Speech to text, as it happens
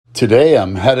Today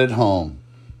I'm headed home.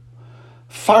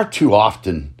 Far too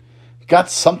often, got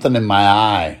something in my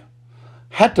eye.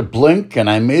 Had to blink and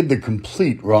I made the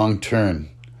complete wrong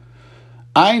turn.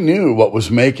 I knew what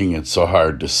was making it so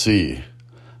hard to see.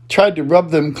 Tried to rub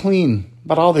them clean,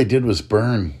 but all they did was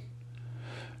burn.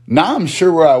 Now I'm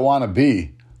sure where I want to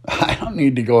be. I don't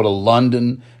need to go to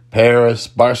London, Paris,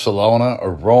 Barcelona,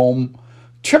 or Rome.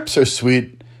 Trips are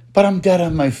sweet, but I'm dead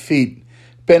on my feet.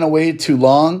 Been away too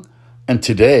long, and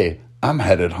today I'm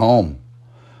headed home.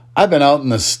 I've been out in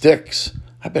the sticks.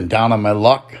 I've been down on my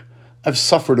luck. I've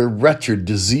suffered a wretched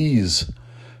disease.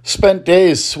 Spent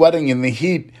days sweating in the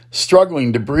heat,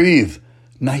 struggling to breathe.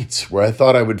 Nights where I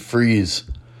thought I would freeze.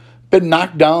 Been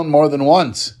knocked down more than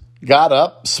once. Got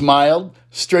up, smiled,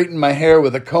 straightened my hair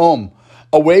with a comb.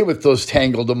 Away with those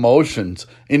tangled emotions.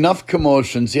 Enough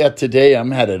commotions, yet today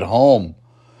I'm headed home.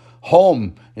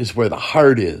 Home is where the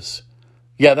heart is.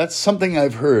 Yeah, that's something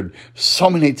I've heard so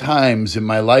many times in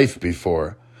my life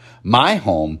before. My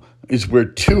home is where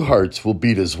two hearts will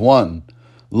beat as one.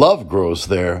 Love grows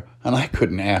there, and I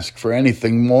couldn't ask for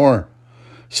anything more.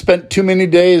 Spent too many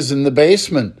days in the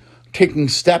basement, taking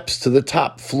steps to the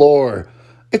top floor.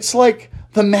 It's like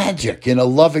the magic in a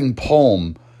loving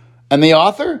poem. And the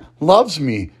author loves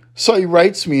me, so he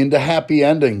writes me into happy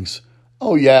endings.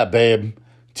 Oh yeah, babe,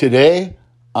 today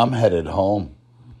I'm headed home.